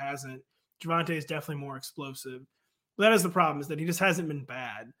Williams. He hasn't. Javonte is definitely more explosive. But that is the problem, is that he just hasn't been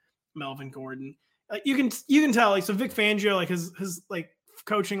bad, Melvin Gordon. You can tell. Like so, Vic Fangio, like his like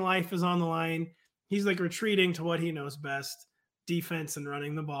coaching life is on the line. He's like retreating to what he knows best: defense and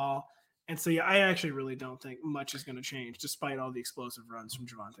running the ball. And so, I actually really don't think much is going to change, despite all the explosive runs from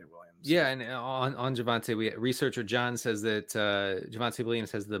Javonte Williams. Yeah, and on Javonte, researcher John says that Javonte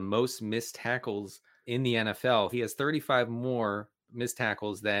Williams has the most missed tackles in the NFL. He has 35 more missed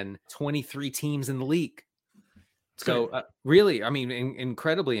tackles than 23 teams in the league. So, really, I mean,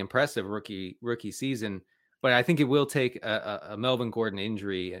 incredibly impressive rookie season. But I think it will take a Melvin Gordon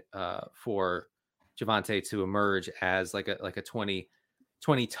injury for Javonte to emerge as like a 20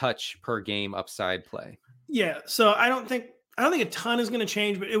 touch per game upside play. Yeah. So I don't think a ton is going to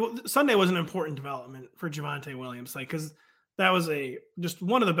change, but Sunday was an important development for Javonte Williams. Like, cause that was just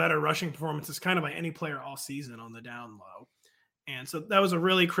one of the better rushing performances kind of by any player all season on the down low. And so that was a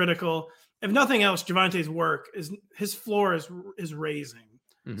really critical, if nothing else, Javonte's work his floor is raising.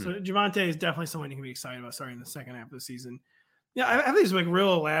 Mm-hmm. So Javonte is definitely someone you can be excited about starting the second half of the season. Yeah. I have these like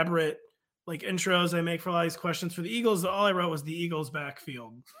real elaborate like intros I make for a lot of these questions for the Eagles. All I wrote was the Eagles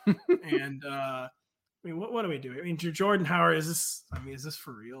backfield. And I mean, what do we do? I mean, Jordan Howard, is this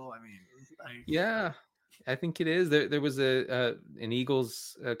for real? I mean, yeah. I think it is. There was an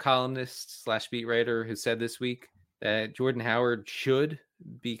Eagles columnist / beat writer who said this week that Jordan Howard should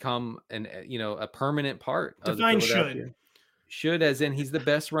become a permanent part of the Philadelphia. Should, as in he's the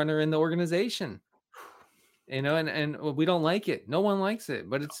best runner in the organization. And we don't like it. No one likes it,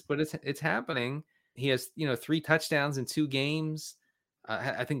 but it's happening. He has 3 touchdowns in 2 games.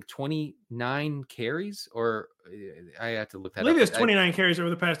 I think 29 carries, or I have to look that up. I believe he has 29 carries over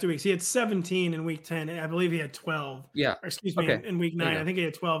the past 2 weeks. He had 17 in week 10. I believe he had 12. Yeah. Or excuse me, in week 9. I think he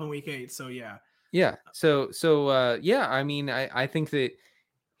had 12 in week 8. So yeah. Yeah. So yeah, I mean, I think that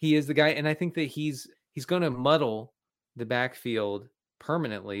he is the guy, and I think that he's going to muddle the backfield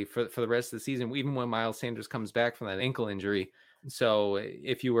permanently for the rest of the season, even when Miles Sanders comes back from that ankle injury. So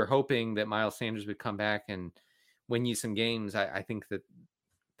if you were hoping that Miles Sanders would come back and win you some games, I think that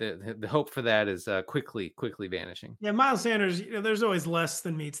the hope for that is quickly vanishing. Yeah, Miles Sanders, there's always less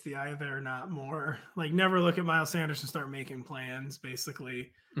than meets the eye there, not more. Like, never look at Miles Sanders and start making plans,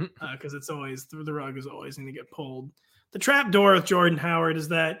 basically, because it's always the rug is always going to get pulled. The trap door with Jordan Howard is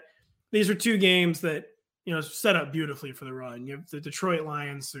that these are 2 games that set up beautifully for the run. You have the Detroit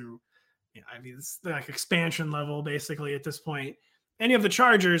Lions, who, it's like expansion level basically at this point, and you have the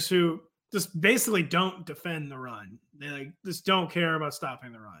Chargers, who just basically don't defend the run. They just don't care about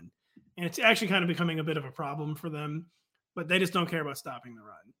stopping the run. And it's actually kind of becoming a bit of a problem for them, but they just don't care about stopping the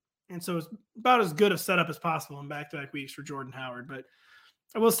run. And so it's about as good a setup as possible in back-to-back weeks for Jordan Howard. But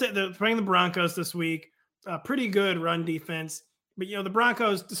I will say they're playing the Broncos this week, pretty good run defense. But, the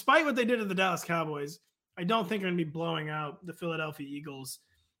Broncos, despite what they did to the Dallas Cowboys, I don't think are going to be blowing out the Philadelphia Eagles.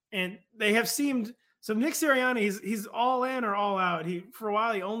 And they have seemed – so Nick Sirianni, he's all in or all out. For a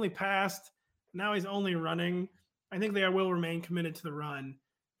while, he only passed. Now he's only running. I think they will remain committed to the run,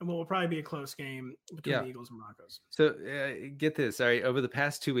 and what will probably be a close game between the Eagles and Broncos. So get this. All right, over the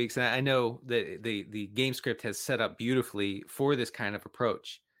past 2 weeks, and I know that the game script has set up beautifully for this kind of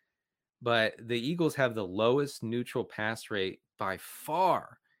approach, but the Eagles have the lowest neutral pass rate by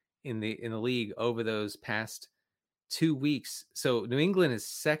far in the league over those past 2 weeks. So New England is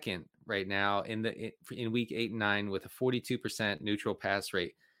second right now in week 8 and 9 with a 42% neutral pass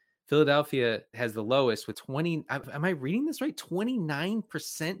rate. Philadelphia has the lowest with 20. Am I reading this right?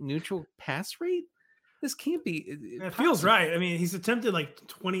 29% neutral pass rate. This can't be. It feels right. I mean, he's attempted like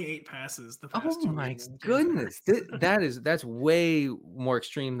 28 passes the past 2 weeks. Oh my goodness, that's way more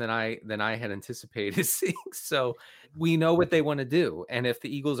extreme than I had anticipated seeing. So we know what they want to do, and if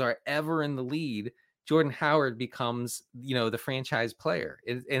the Eagles are ever in the lead, Jordan Howard becomes the franchise player,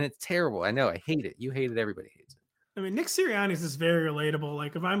 and it's terrible. I know, I hate it. You hate it. Everybody hates it. I mean, Nick Sirianni is just very relatable.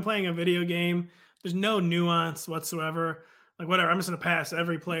 Like, if I'm playing a video game, there's no nuance whatsoever. Like, whatever, I'm just going to pass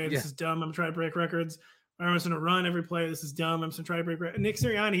every play. This is dumb. I'm going to try to break records. Or I'm just going to run every play. This is dumb. I'm just going to try to break records. Nick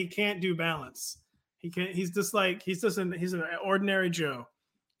Sirianni, he can't do balance. He can't. He's an ordinary Joe.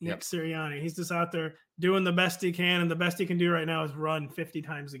 Nick Sirianni. He's just out there doing the best he can, and the best he can do right now is run 50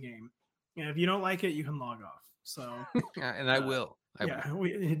 times a game. And if you don't like it, you can log off. So, and I will.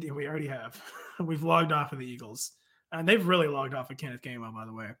 We already have. We've logged off of the Eagles. And they've really logged off of Kenneth Gainwell, by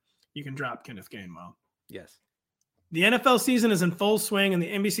the way. You can drop Kenneth Gainwell. Yes. The NFL season is in full swing, and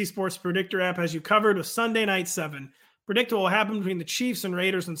the NBC Sports Predictor app has you covered with Sunday Night 7. Predict what will happen between the Chiefs and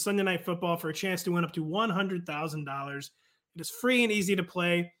Raiders on Sunday Night Football for a chance to win up to $100,000. It is free and easy to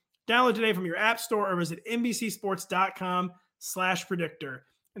play. Download today from your app store or visit NBCSports.com/predictor.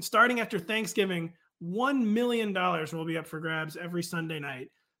 And starting after Thanksgiving, $1 million will be up for grabs every Sunday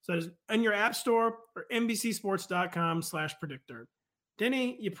night. So that is in your app store or NBCSports.com/predictor.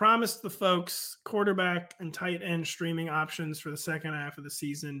 Denny, you promised the folks quarterback and tight end streaming options for the second half of the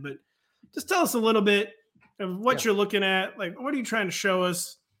season, but just tell us a little bit of what you're looking at. Like, what are you trying to show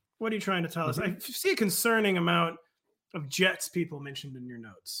us? What are you trying to tell us? I see a concerning amount of Jets people mentioned in your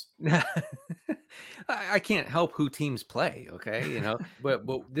notes. I can't help who teams play, okay? But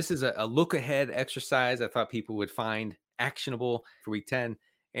this is a look ahead exercise I thought people would find actionable for week 10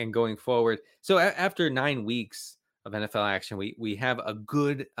 and going forward. So after 9 weeks of NFL action, we have a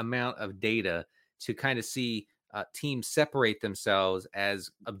good amount of data to kind of see teams separate themselves as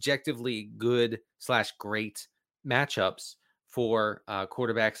objectively good / great matchups for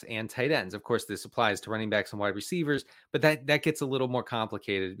quarterbacks and tight ends. Of course, this applies to running backs and wide receivers, but that gets a little more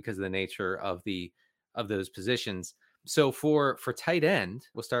complicated because of the nature of those positions. So for tight end,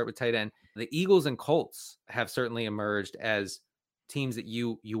 we'll start with tight end. The Eagles and Colts have certainly emerged as teams that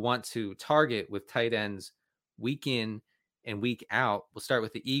you want to target with tight ends week in and week out. We'll start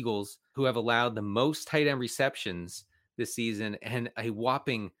with the Eagles, who have allowed the most tight end receptions this season and a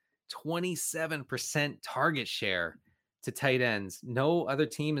whopping 27% target share to tight ends. No other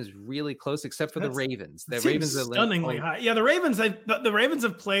team is really close except for the Ravens. The Ravens are stunningly high. Yeah, the Ravens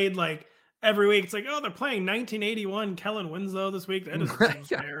have played like every week. It's like, oh, they're playing 1981 Kellen Winslow this week. That doesn't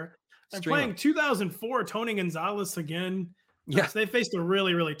seem fair. They're playing 2004 Tony Gonzalez again. Yeah, so they faced a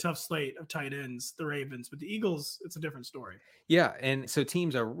really, really tough slate of tight ends, the Ravens. But the Eagles, it's a different story. Yeah, and so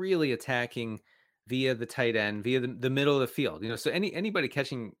teams are really attacking via the tight end, via the middle of the field. So anybody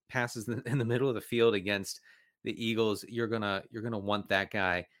catching passes in the middle of the field against the Eagles, you're gonna want that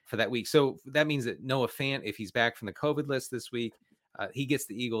guy for that week. So that means that Noah Fant, if he's back from the COVID list this week, he gets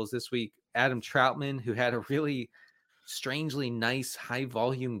the Eagles this week. Adam Troutman, who had a really strangely nice high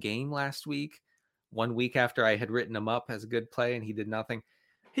volume game last week, 1 week after I had written him up as a good play, and he did nothing.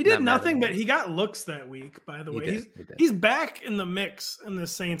 He did nothing, but he got looks that week, by the way. He's back in the mix in the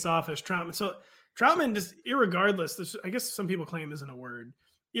Saints office, Troutman. So Troutman, just irregardless, I guess some people claim isn't a word,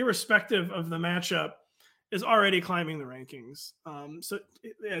 irrespective of the matchup, is already climbing the rankings. So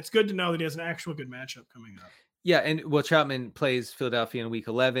it's good to know that he has an actual good matchup coming up. Yeah, and Troutman plays Philadelphia in week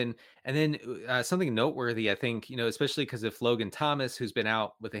 11. And then something noteworthy, I think, especially because if Logan Thomas, who's been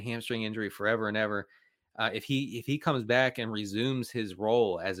out with a hamstring injury forever and ever, if he comes back and resumes his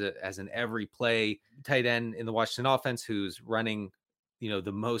role as an every play tight end in the Washington offense, who's running,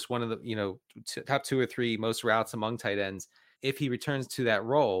 the most, one of the, top 2 or 3 most routes among tight ends, if he returns to that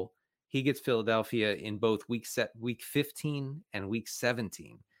role, he gets Philadelphia in both week 15 and week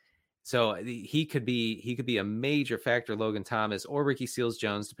 17. So he could be a major factor, Logan Thomas or Ricky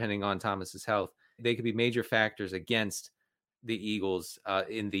Seals-Jones, depending on Thomas's health. They could be major factors against the Eagles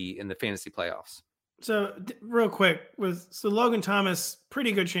in the fantasy playoffs. So real quick, so Logan Thomas,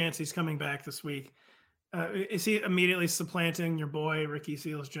 pretty good chance he's coming back this week. Is he immediately supplanting your boy Ricky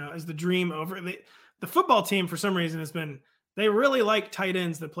Seals-Jones? Is the dream over? The football team, for some reason, has been, they really like tight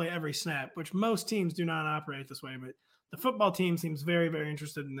ends that play every snap, which most teams do not operate this way. But the football team seems very, very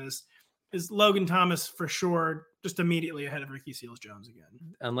interested in this. Is Logan Thomas for sure just immediately ahead of Ricky Seals-Jones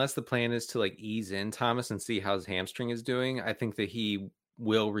again? Unless the plan is to ease in Thomas and see how his hamstring is doing, I think that he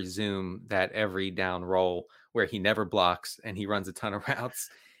will resume that every down roll where he never blocks and he runs a ton of routes.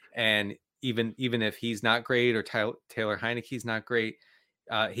 And even if he's not great or Taylor Heineke's not great,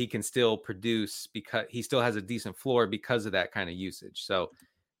 he can still produce because he still has a decent floor because of that kind of usage. So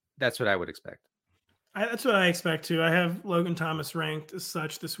that's what I would expect. That's what I expect too. I have Logan Thomas ranked as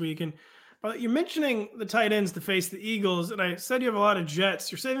such this week. And you're mentioning the tight ends to face the Eagles, and I said you have a lot of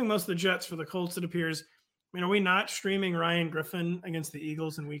Jets. You're saving most of the Jets for the Colts, it appears. I mean, are we not streaming Ryan Griffin against the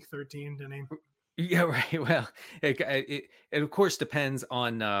Eagles in week 13, Denny? Yeah, right. Well, it of course depends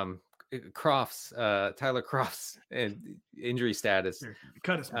on Tyler Kroft's injury status.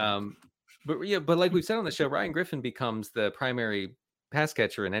 Cut his but like we've said on the show, Ryan Griffin becomes the primary pass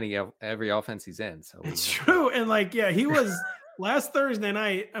catcher in every offense he's in. So it's true. And he was last Thursday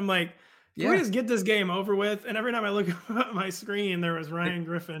night. I'm like, can we just get this game over with? And every time I look at my screen, there was Ryan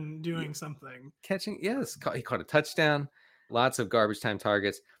Griffin doing something. Catching, yes. He caught a touchdown, lots of garbage time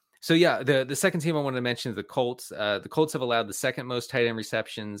targets. So yeah, the second team I wanted to mention is the Colts. The Colts have allowed the second most tight end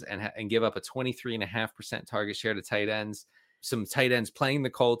receptions and give up a 23.5% target share to tight ends. Some tight ends playing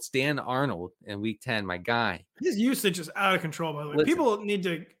the Colts. Dan Arnold in week 10, my guy. His usage is out of control, by the way. People need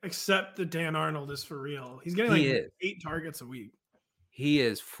to accept that Dan Arnold is for real. He's getting 8 targets a week. He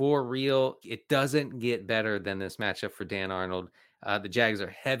is for real. It doesn't get better than this matchup for Dan Arnold. The Jags are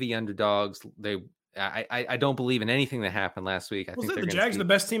heavy underdogs. I don't believe in anything that happened last week. I think the Jags are the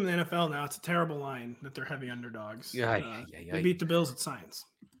best team in the NFL now. It's a terrible line that they're heavy underdogs. They beat the Bills at science.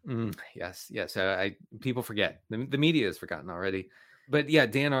 Yes. People forget. The media has forgotten already. But yeah,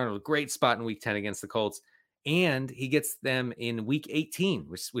 Dan Arnold, great spot in week 10 against the Colts. And he gets them in week 18,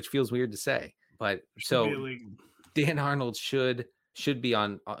 which feels weird to say. But so Dan Arnold should be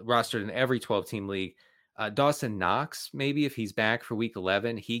on rostered in every 12-team league. Dawson Knox, maybe if he's back for week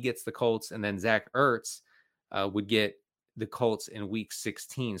 11, he gets the Colts, and then Zach Ertz would get the Colts in week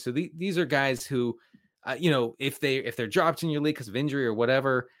 16. So these are guys who, if they're dropped in your league because of injury or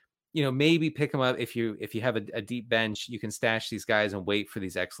whatever, maybe pick them up. If you have a deep bench, you can stash these guys and wait for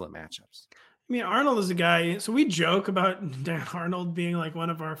these excellent matchups. I mean, Arnold is a guy. So we joke about Dan Arnold being one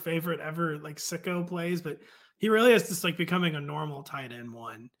of our favorite ever sicko plays, but he really is just becoming a normal tight end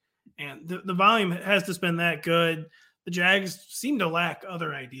one. And the volume has just been that good. The Jags seem to lack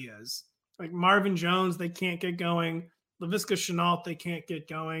other ideas. Like Marvin Jones, they can't get going. Laviska Shenault, they can't get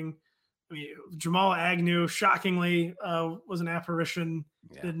going. I mean, Jamal Agnew, shockingly, was an apparition,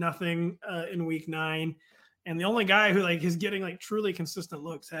 did nothing in week 9. And the only guy who is getting truly consistent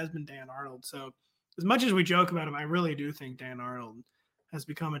looks has been Dan Arnold. So as much as we joke about him, I really do think Dan Arnold has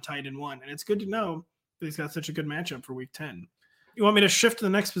become a tight end one. And it's good to know that he's got such a good matchup for week 10. You want me to shift to the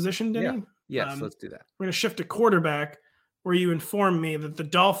next position, Denny? Yeah. Yes, let's do that. We're going to shift to quarterback, where you inform me that the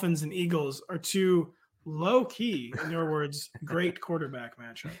Dolphins and Eagles are two low-key, in your words, great quarterback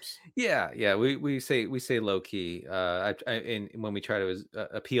matchups. Yeah. We say low-key. And when we try to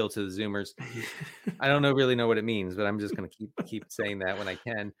appeal to the Zoomers, I don't really know what it means, but I'm just going to keep saying that when I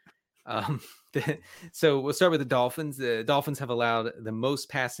can. So we'll start with the Dolphins. The Dolphins have allowed the most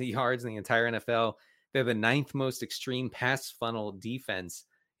passing yards in the entire NFL. They're the 9th most extreme pass funnel defense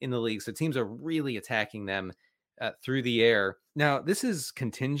in the league. So teams are really attacking them through the air. Now, this is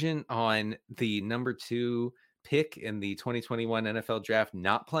contingent on the number 2 pick in the 2021 NFL draft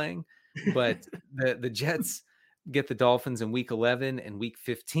not playing, but the Jets get the Dolphins in week 11 and week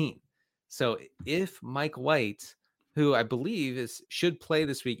 15. So if Mike White, who I believe should play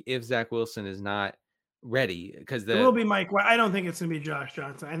this week if Zach Wilson is not ready, because it will be Mike White. I don't think it's going to be Josh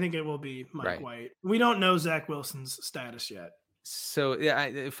Johnson. I think it will be Mike White. We don't know Zach Wilson's status yet. So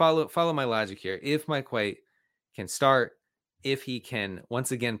yeah, follow my logic here. If Mike White can start, if he can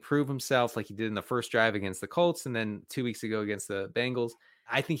once again prove himself like he did in the first drive against the Colts and then 2 weeks ago against the Bengals,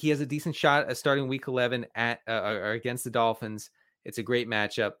 I think he has a decent shot at starting week 11 or against the Dolphins. It's a great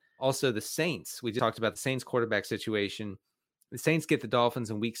matchup. Also, the Saints. We just talked about the Saints quarterback situation. The Saints get the Dolphins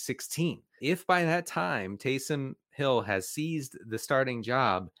in week 16. If by that time Taysom Hill has seized the starting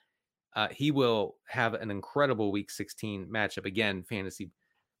job, he will have an incredible week 16 matchup. Again, fantasy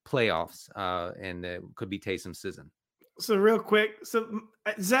playoffs, and it could be Taysom's season. So real quick,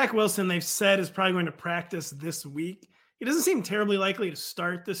 Zach Wilson, they've said, is probably going to practice this week. He doesn't seem terribly likely to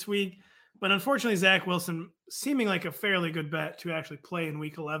start this week, but unfortunately, Zach Wilson seeming like a fairly good bet to actually play in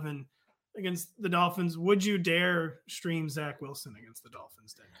week 11 against the Dolphins. Would you dare stream Zach Wilson against the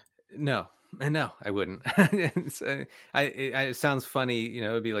Dolphins, Dan? No, I wouldn't. It sounds funny,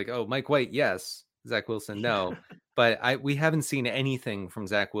 it'd be like, oh, Mike White, yes. Zach Wilson, no. But we haven't seen anything from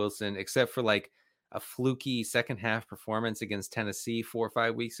Zach Wilson except for like a fluky second half performance against Tennessee 4 or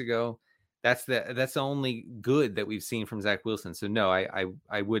 5 weeks ago. That's the only good that we've seen from Zach Wilson. So no,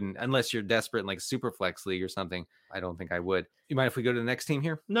 I wouldn't, unless you're desperate in like a super flex league or something. I don't think I would. You mind if we go to the next team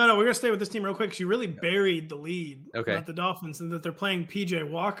here? No, we're gonna stay with this team real quick. You really buried the lead about the Dolphins and that they're playing PJ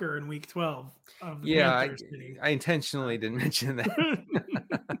Walker in week 12 of the Panthers. I intentionally didn't mention that.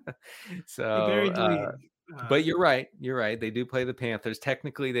 So you buried the lead. But you're right. They do play the Panthers.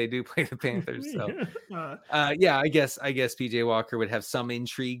 Technically, they do play the Panthers. So, I guess PJ Walker would have some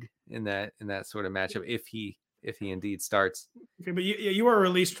intrigue in that sort of matchup if he indeed starts. Okay, but you are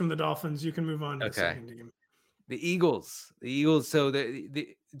released from the Dolphins. You can move on to the second team. The Eagles. So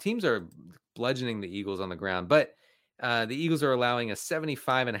the teams are bludgeoning the Eagles on the ground, but the Eagles are allowing a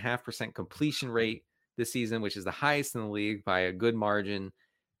 75.5% completion rate this season, which is the highest in the league by a good margin.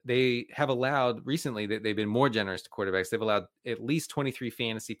 They have allowed recently that they've been more generous to quarterbacks. They've allowed at least 23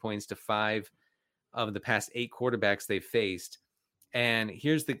 fantasy points to 5 of the past 8 quarterbacks they've faced. And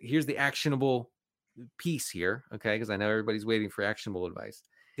here's the actionable piece here, okay? Because I know everybody's waiting for actionable advice.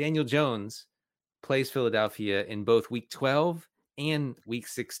 Daniel Jones plays Philadelphia in both week 12 and week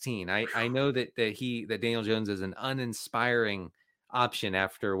 16. I know that Daniel Jones is an uninspiring option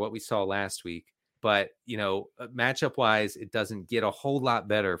after what we saw last week. But, matchup wise, it doesn't get a whole lot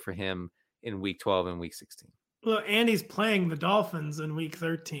better for him in week 12 and week 16. Well, and he's playing the Dolphins in week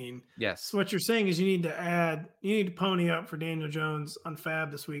 13. Yes. So what you're saying is you need to pony up for Daniel Jones on Fab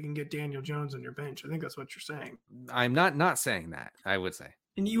this week and get Daniel Jones on your bench. I think that's what you're saying. I'm not saying that, I would say.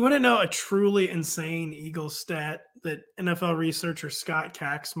 And you want to know a truly insane Eagles stat that NFL researcher Scott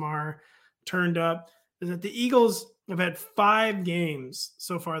Kaczmar turned up is that the Eagles have had 5 games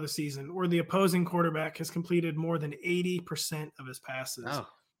so far this season where the opposing quarterback has completed more than 80% of his passes. Oh.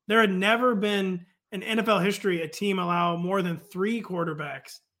 There had never been in NFL history a team allow more than 3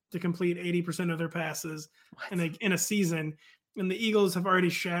 quarterbacks to complete 80% of their passes in a season, and the Eagles have already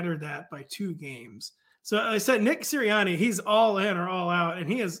shattered that by 2 games. So I said Nick Sirianni, he's all in or all out, and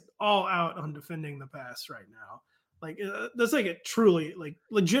he is all out on defending the pass right now. Like that's like it truly, like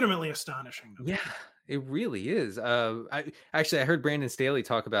legitimately astonishing. Yeah, it really is. I heard Brandon Staley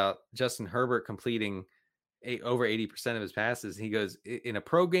talk about Justin Herbert completing over 80% of his passes. He goes, in a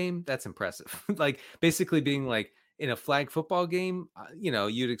pro game, that's impressive. Like basically being like in a flag football game,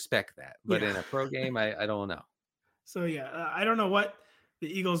 you'd expect that, but in a pro game, I don't know. So I don't know what the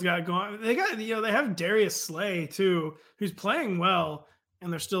Eagles got going. They got, they have Darius Slay too, who's playing well,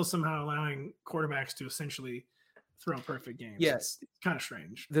 and they're still somehow allowing quarterbacks to essentially throw perfect games. Yes. It's kind of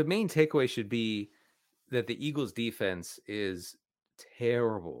strange. The main takeaway should be that the Eagles defense is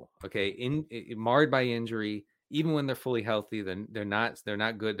terrible. Okay. Marred by injury, even when they're fully healthy, they're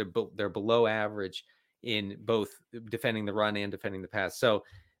not good. They're below average. in both defending the run and defending the pass. So,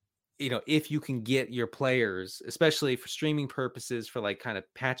 if you can get your players, especially for streaming purposes, for like kind of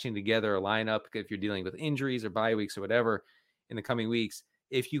patching together a lineup, if you're dealing with injuries or bye weeks or whatever in the coming weeks,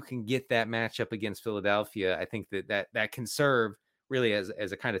 if you can get that matchup against Philadelphia, I think that can serve really as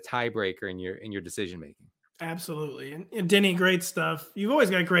a kind of tiebreaker in your decision making. Absolutely. And Denny, great stuff. You've always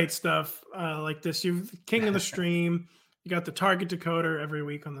got great stuff like this. You're the king of the stream. You got the target decoder every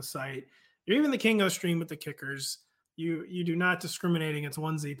week on the site. You're even the king of the stream with the kickers. You do not discriminate against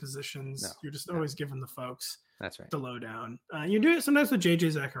 1Z positions. You're just always giving the folks the lowdown. You do it sometimes with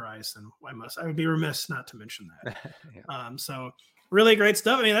JJ Zacharias, and I would be remiss not to mention that. So really great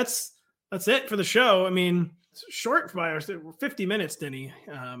stuff. I mean, that's it for the show. I mean, it's short by 50 minutes, Denny.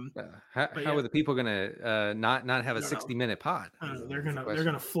 How are the people going to not have a 60-minute pod? They're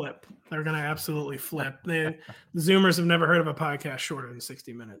gonna flip. They're gonna absolutely flip. The Zoomers have never heard of a podcast shorter than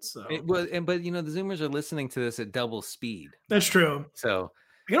 60 minutes. So, but the Zoomers are listening to this at double speed. That's true. So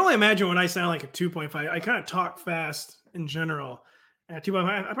I can only imagine when I sound like a 2.5. I kind of talk fast in general. At 2.5,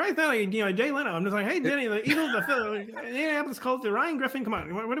 I probably thought like Jay Leno. I'm just like, hey, Denny, the Eagles, the Indianapolis Colts, Ryan Griffin. Come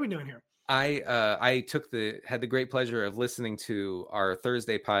on, what are we doing here? I had the great pleasure of listening to our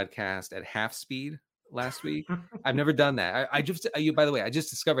Thursday podcast at half speed last week. I've never done that. By the way, I just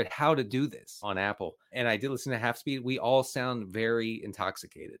discovered how to do this on Apple, and I did listen to half speed. We all sound very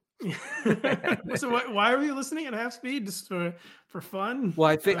intoxicated. So why are you listening at half speed? Just for fun?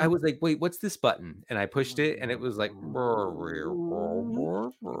 Well, I was like, wait, what's this button? And I pushed it, and it was like, and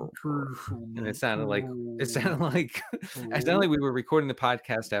it sounded like we were recording the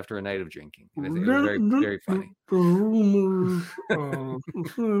podcast after a night of drinking. It was very, very funny.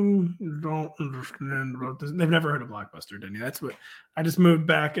 Don't understand about this. They've never heard of Blockbuster, Denny. That's what I just moved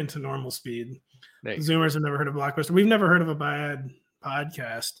back into normal speed. Zoomers have never heard of Blockbuster. We've never heard of a bad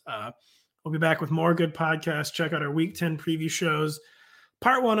podcast. We'll be back with more good podcasts. Check out our Week 10 preview shows.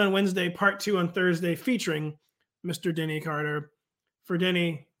 Part 1 on Wednesday, Part 2 on Thursday, featuring Mr. Denny Carter. For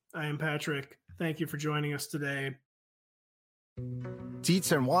Denny, I am Patrick. Thank you for joining us today.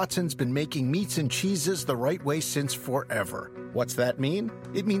 Dietz and Watson's been making meats and cheeses the right way since forever. What's that mean?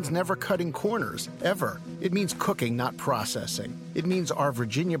 It means never cutting corners, ever. It means cooking, not processing. It means our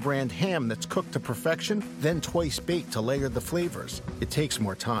Virginia brand ham that's cooked to perfection, then twice baked to layer the flavors. It takes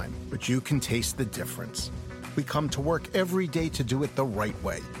more time, but you can taste the difference. We come to work every day to do it the right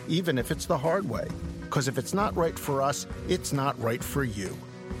way, even if it's the hard way. Because if it's not right for us, it's not right for you.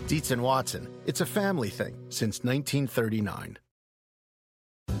 Dietz and Watson, it's a family thing since 1939.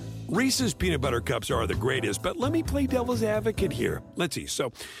 Reese's Peanut Butter Cups are the greatest, but let me play devil's advocate here. Let's see.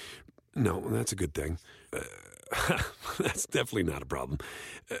 So, no, that's a good thing. That's definitely not a problem.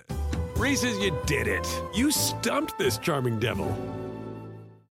 Reese's, you did it. You stumped this charming devil.